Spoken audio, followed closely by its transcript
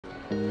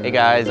Hey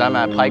guys, I'm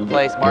at Pike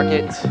Place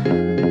Market.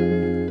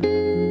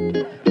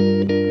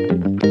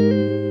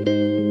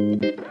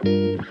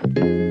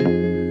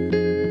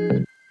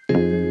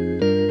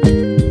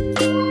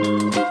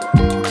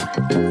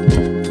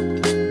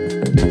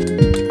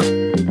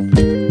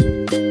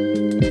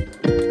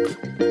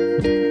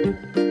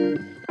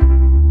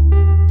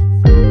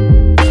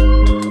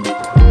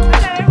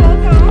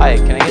 Hi,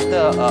 can I get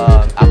the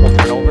apple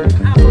turnover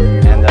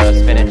and the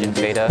spinach and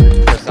feta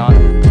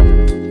croissant?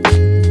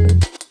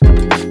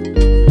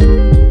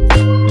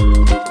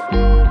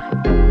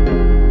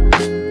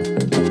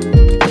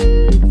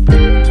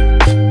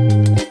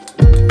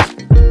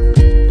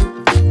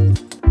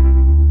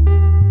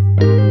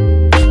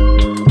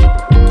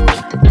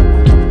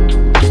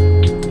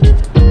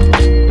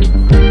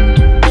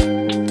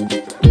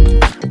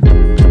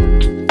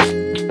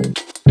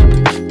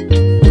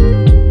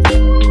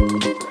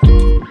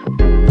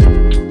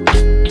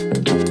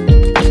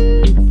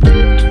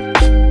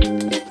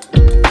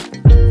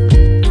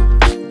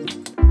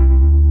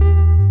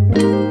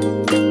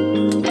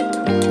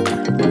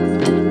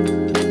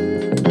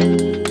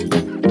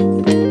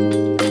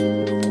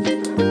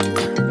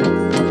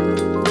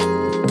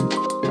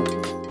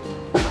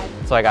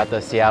 So I got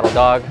the Seattle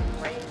dog,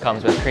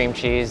 comes with cream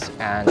cheese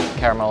and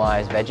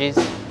caramelized veggies.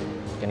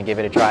 Gonna give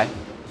it a try.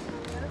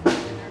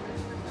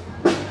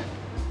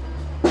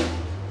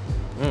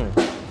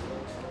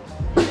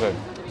 Good.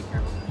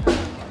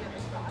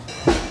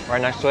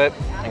 Right next to it,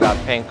 I got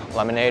pink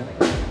lemonade.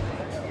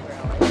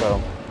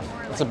 So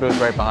it's a booth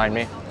right behind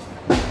me.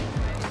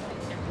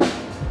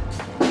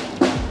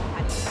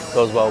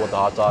 Goes well with the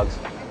hot dogs.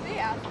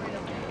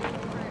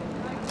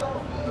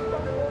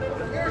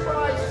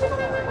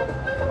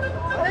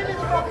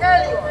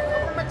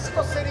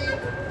 Mexico City.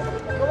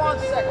 Come on,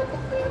 second.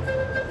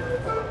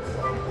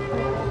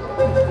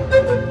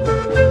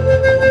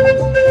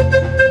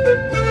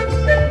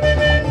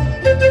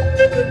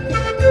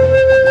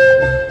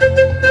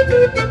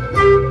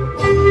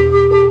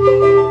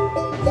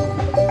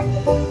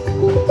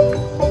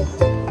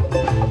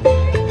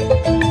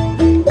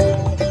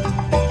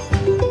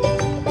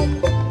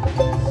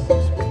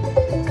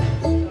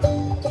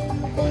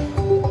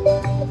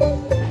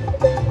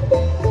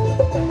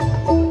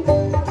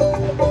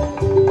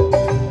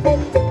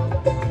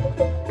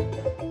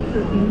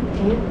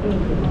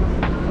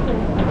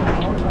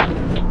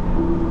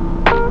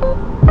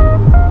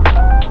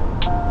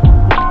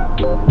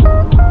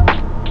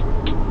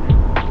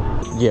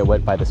 Get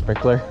wet by the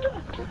sprinkler?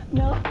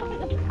 No,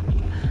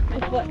 my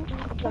foot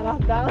got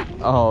off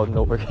balance. Oh,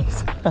 no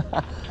worries.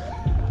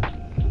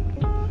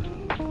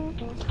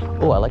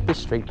 Oh, I like this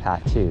straight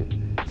path too.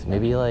 So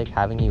maybe like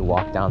having you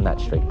walk down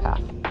that straight path.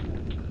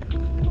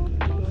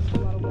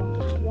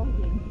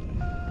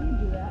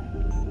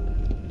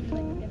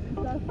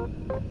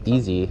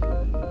 Easy.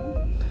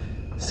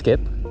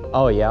 Skip?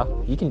 Oh yeah,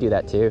 you can do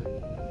that too.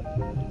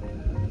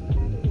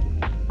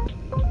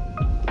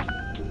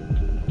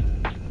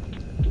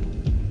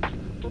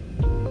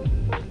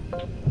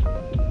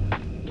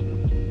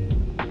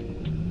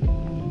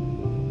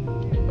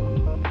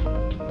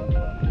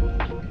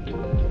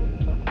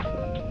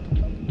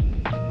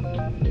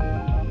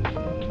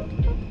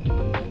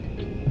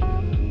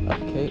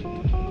 Okay,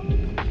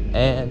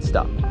 and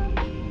stop.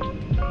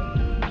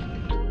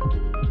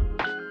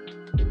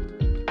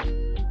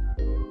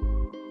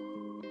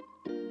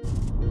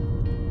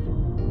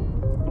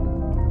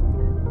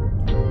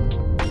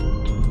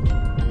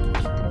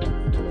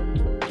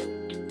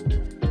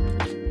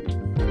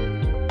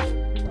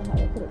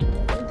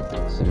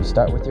 So you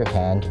start with your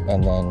hand,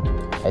 and then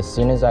as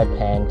soon as I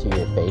pan to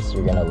your face,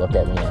 you're gonna look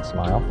at me and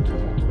smile.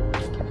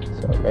 Okay,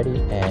 so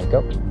ready, and go.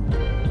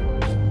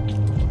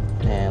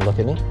 And look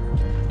at me.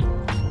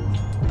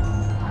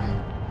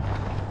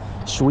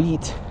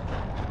 Sweet.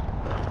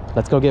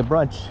 Let's go get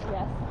brunch.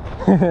 Yes.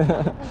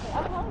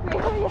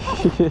 I'm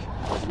hungry.